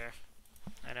earlier.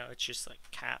 I know it's just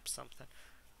like cap something.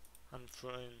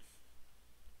 Anfrun.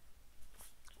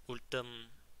 Ultim.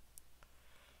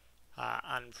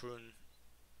 Anfrun.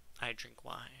 I drink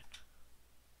wine.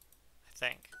 I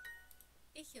think.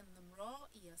 Ich in them raw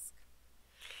isk.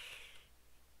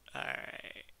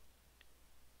 Alright.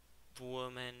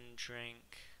 Woman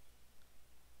drink.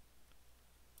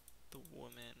 The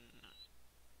woman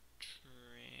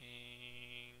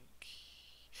drink.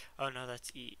 Oh no,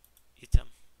 that's eat. Eatem.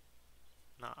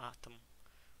 Not atom.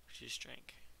 Which is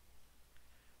drink.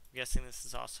 I'm guessing this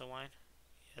is also wine?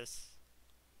 Yes.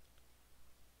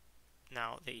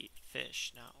 No, they eat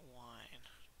fish, not wine.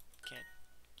 Can't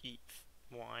eat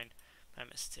wine. My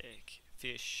mistake.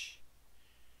 Fish.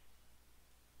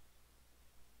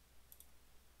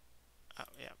 Oh,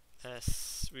 yeah.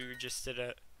 This. We just did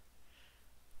it.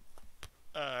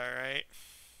 Alright.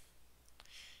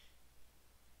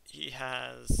 He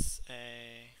has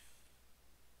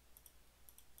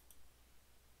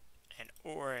an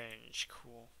orange.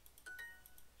 Cool.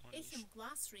 Ich in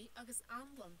glassry agus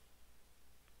anlan.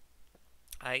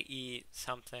 I eat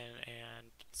something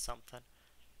and something.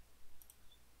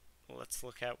 Let's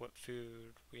look at what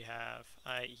food we have.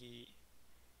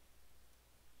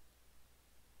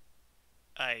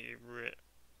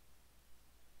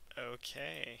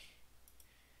 Okay.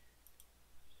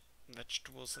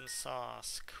 Vegetables and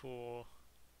sauce. Cool.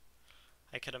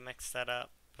 I could have mixed that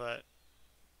up, but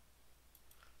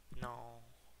no.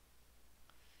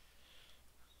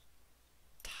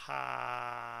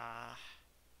 Ta.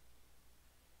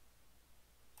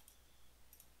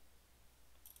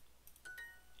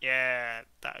 Yeah,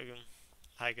 dagum.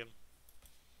 Hagum.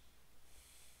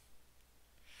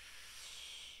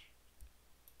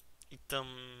 Item.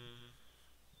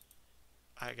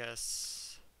 I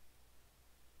guess.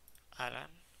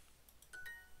 Aran.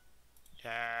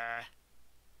 Yeah.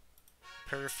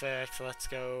 Perfect. Let's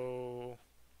go.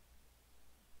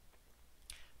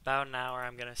 About an hour.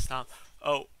 I'm gonna stop.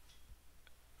 Oh.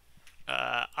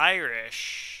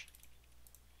 Irish.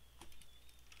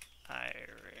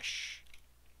 Irish.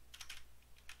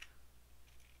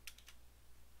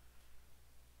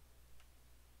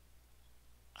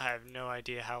 I have no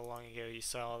idea how long ago you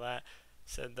saw that.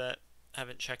 Said that.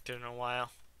 Haven't checked it in a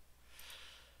while.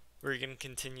 We're gonna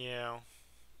continue.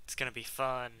 It's gonna be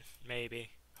fun. Maybe.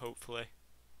 Hopefully.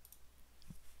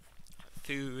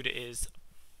 Food is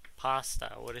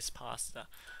pasta. What is pasta?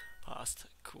 Pasta.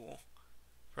 Cool.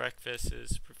 Breakfast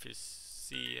is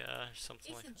proficia or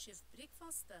something like Ich in that. shift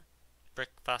breakfasta.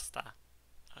 Breakfasta.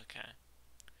 Okay.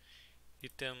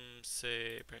 Item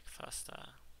say breakfasta.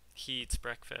 He eats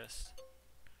breakfast.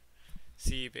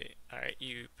 CB. Alright,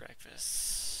 you eat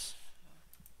breakfast.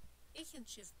 Ich in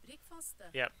shift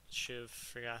breakfasta. Yep, should have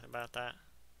forgotten about that.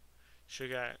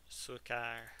 Sugar,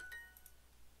 sukar,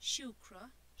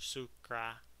 Shukra.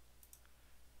 sukra.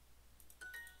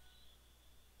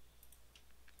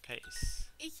 Case.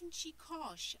 Ich in she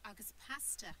kosh agus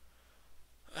pasta.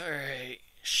 Alright,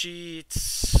 she eats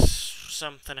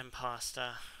something in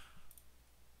pasta.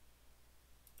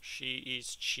 She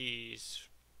eats cheese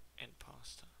in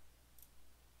pasta.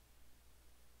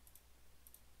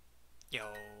 Yo,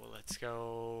 let's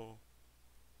go.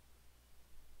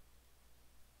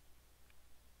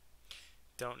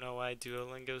 Don't know why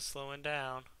Duolingo's slowing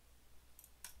down.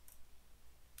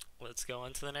 Let's go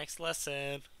on to the next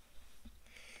lesson.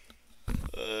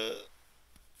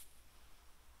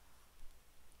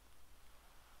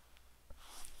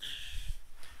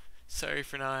 Sorry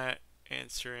for not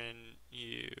answering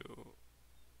you.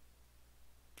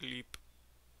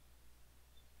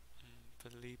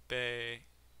 Felipe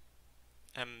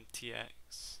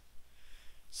MTX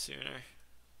sooner.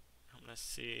 I'm gonna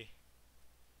see.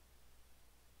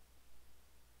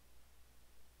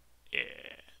 Yeah.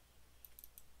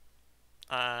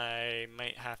 I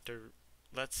might have to.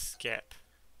 Let's skip.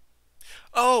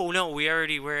 Oh no, we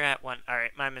already were at one.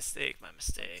 Alright, my mistake, my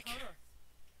mistake.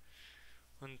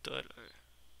 $1. The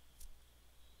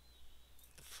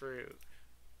fruit.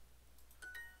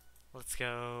 Let's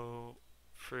go.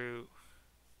 Fruit.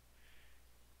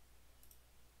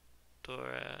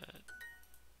 Dora.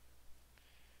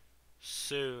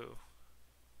 Sue.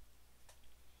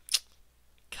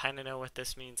 kind of know what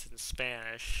this means in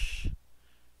Spanish.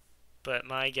 But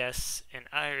my guess in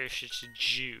Irish is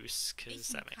juice, because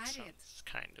that makes sense.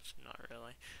 Kind of, not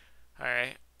really.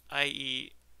 Alright, I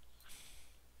eat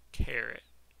carrot,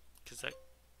 because I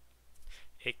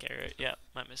ate carrot. Yep,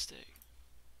 my mistake.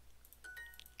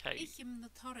 Okay. Itim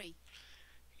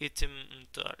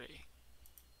ntari.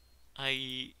 I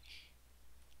eat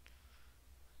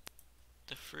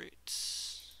the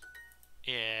fruits.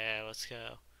 Yeah, let's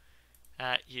go.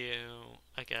 At you,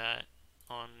 I got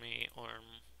on me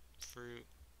fruit,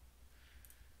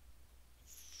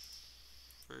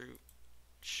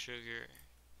 sugar,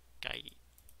 guy.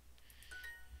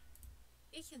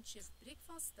 Item cheese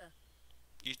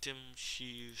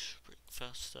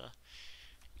breakfast.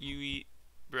 You eat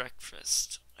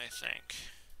breakfast, I think.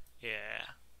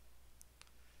 Yeah.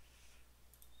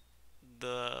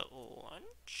 The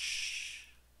lunch?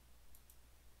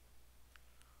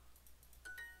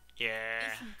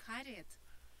 Yeah.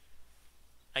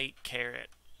 I eat carrot.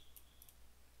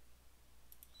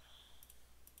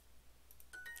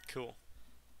 Cool.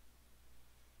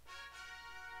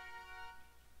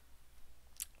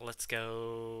 Let's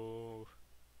go.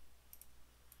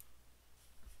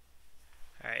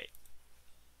 Alright.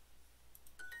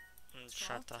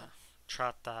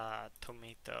 Trata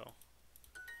tomato.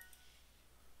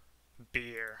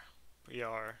 Beer. We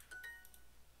are.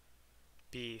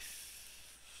 Beef.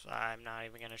 I'm not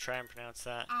even gonna try and pronounce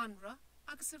that. Alright.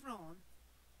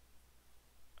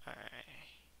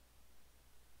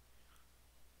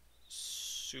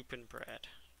 Soup and bread.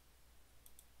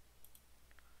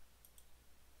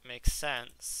 Makes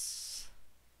sense.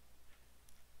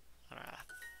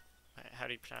 How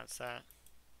do you pronounce that?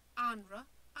 Anra.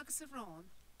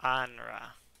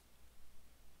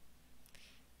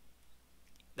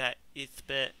 That ith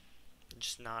bit,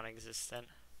 just non-existent.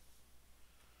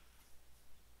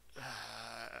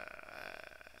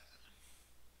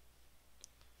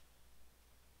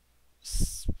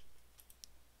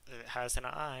 It has an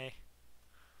I.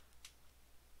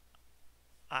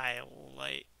 I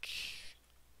like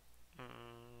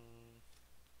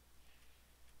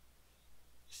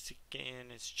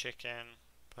chicken is chicken,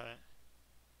 but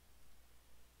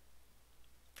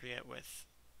forget with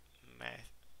my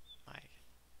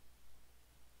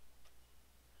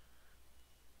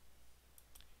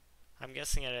I'm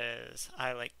guessing it is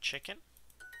I like chicken.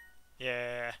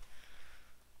 Yeah.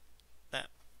 That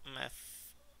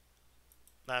meth.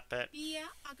 That bit. Bia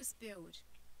agus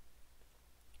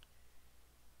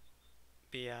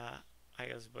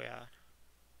bia.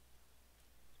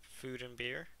 Food and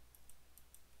beer.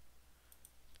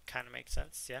 Kind of makes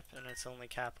sense. Yep, and it's only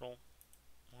capital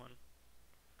one.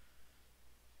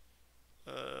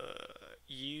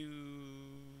 You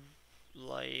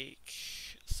like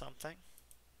something?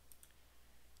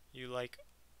 You like,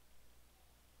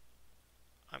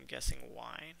 I'm guessing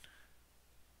wine.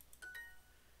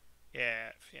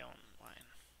 Yeah, feeling wine.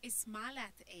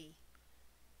 Ismalat a.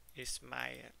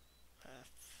 Ismail.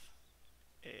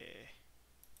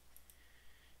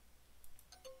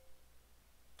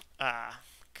 Ah,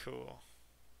 cool.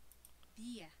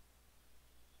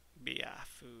 Bia,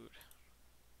 food.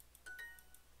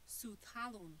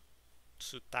 Sutalun.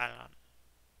 Sutalan.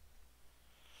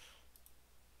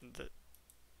 The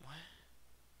what?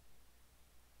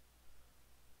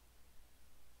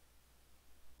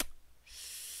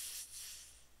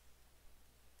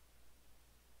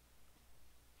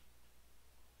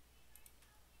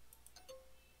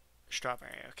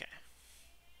 Strawberry, okay.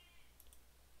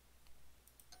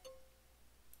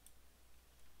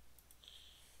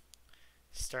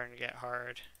 Starting to get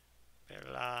hard.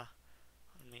 Bella,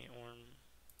 meat,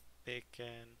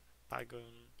 bacon,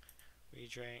 bagun. We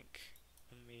drank.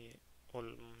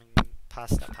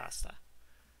 Pasta.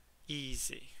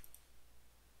 Easy.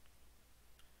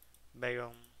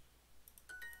 Bagum.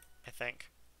 I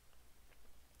think.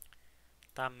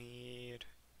 Tamir.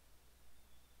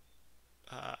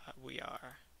 We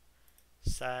are.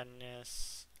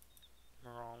 Sadness.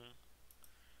 Wrong.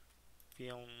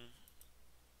 Film.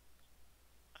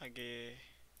 Age.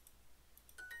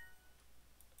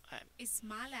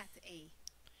 Ismalat a.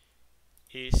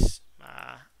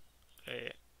 Isma.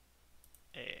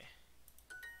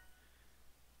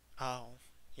 Oh,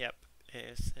 yep,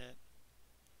 is it?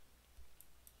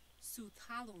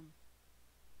 Sutalun.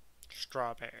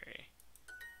 Strawberry.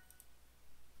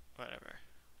 Whatever.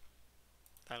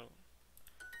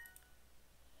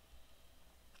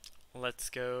 Let's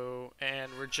go,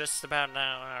 and we're just about an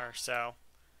hour, so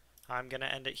I'm gonna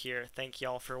end it here. Thank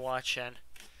y'all for watching.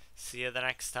 See you the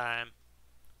next time.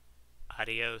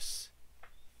 Adios.